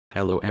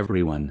Hello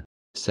everyone,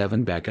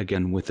 7 back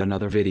again with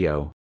another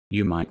video.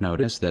 You might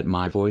notice that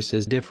my voice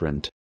is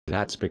different.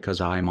 That's because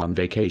I'm on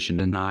vacation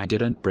and I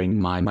didn't bring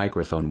my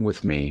microphone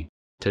with me.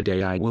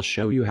 Today I will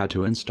show you how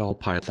to install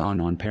Python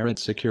on Parrot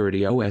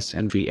Security OS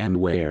and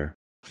VMware.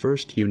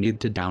 First you need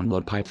to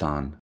download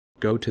Python.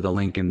 Go to the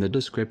link in the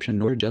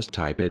description or just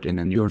type it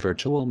in your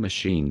virtual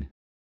machine.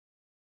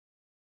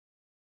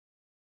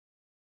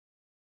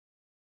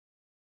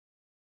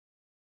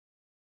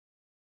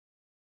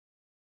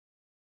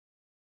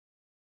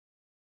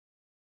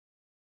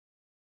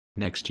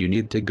 Next you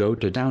need to go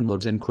to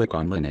Downloads and click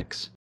on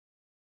Linux.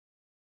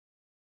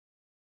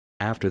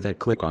 After that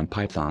click on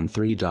Python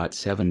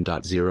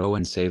 3.7.0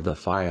 and save the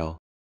file.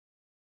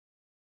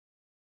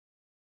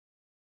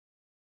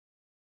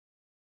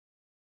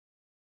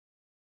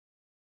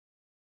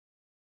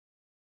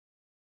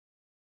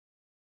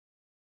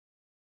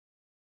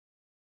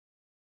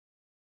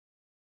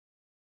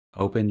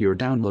 Open your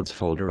Downloads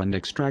folder and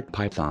extract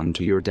Python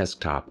to your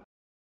desktop.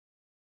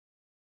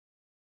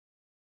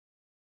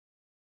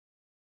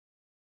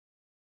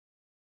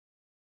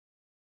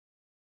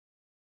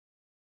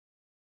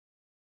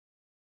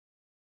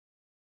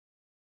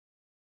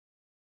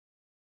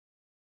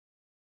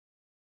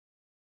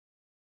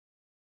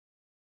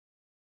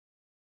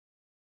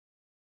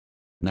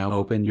 Now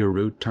open your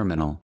root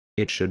terminal.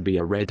 It should be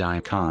a red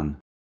icon.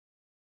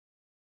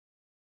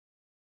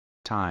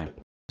 Type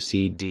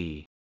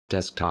cd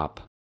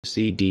desktop.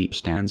 CD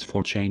stands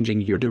for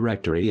changing your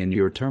directory in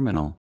your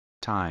terminal.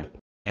 Type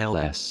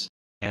ls.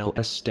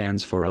 ls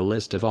stands for a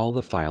list of all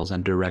the files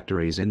and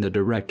directories in the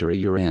directory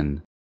you're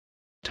in.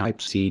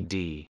 Type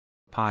cd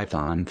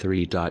Python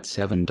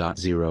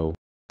 3.7.0.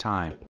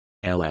 Type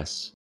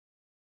ls.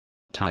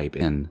 Type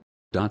in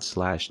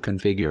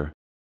 /configure.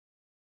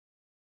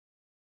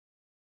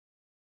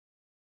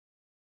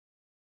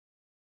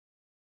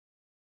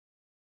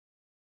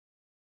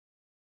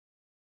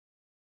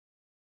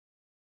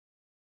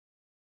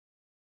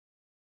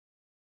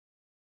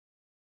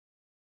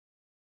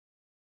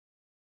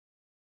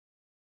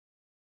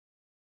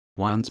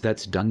 Once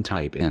that's done,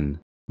 type in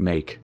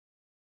make.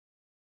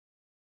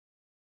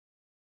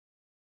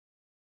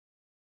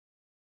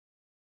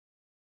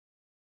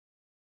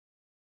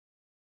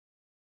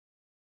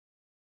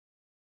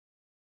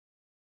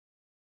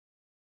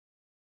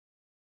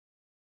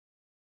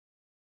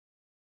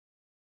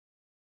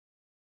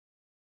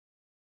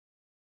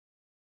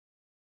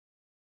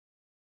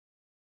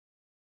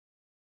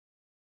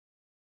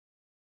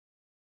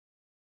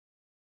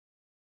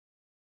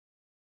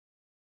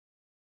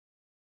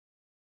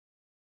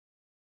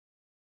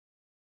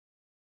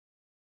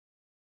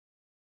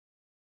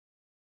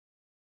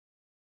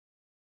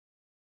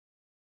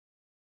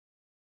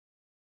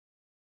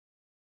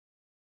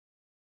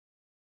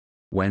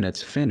 When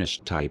it's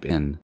finished, type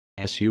in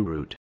su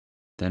root.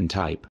 Then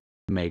type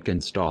make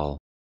install.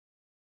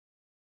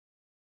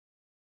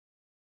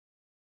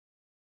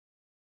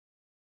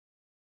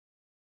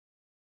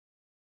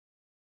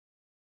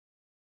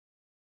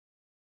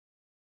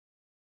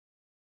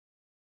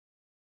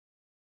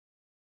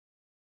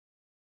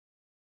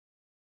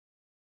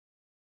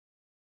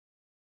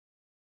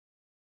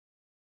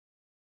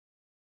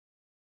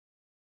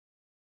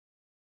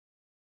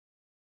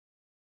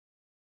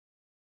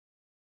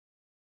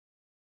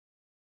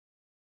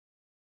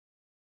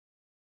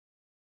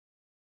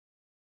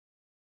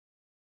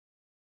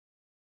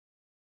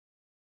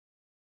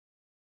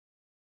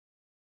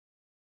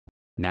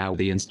 Now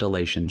the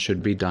installation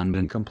should be done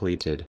and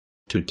completed.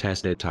 To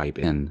test it, type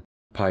in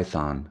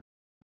Python.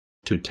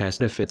 To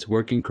test if it's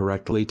working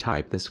correctly,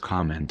 type this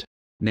comment: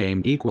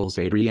 name equals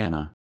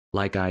Adriana,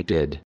 like I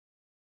did.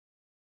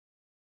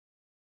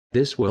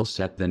 This will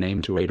set the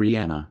name to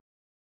Adriana.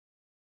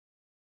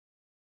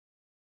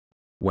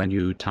 When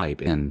you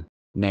type in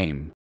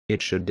name,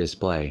 it should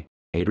display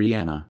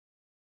Adriana.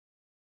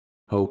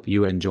 Hope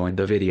you enjoyed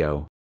the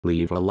video.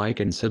 Leave a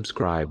like and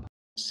subscribe.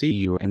 See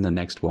you in the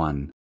next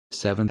one.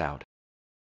 7th out.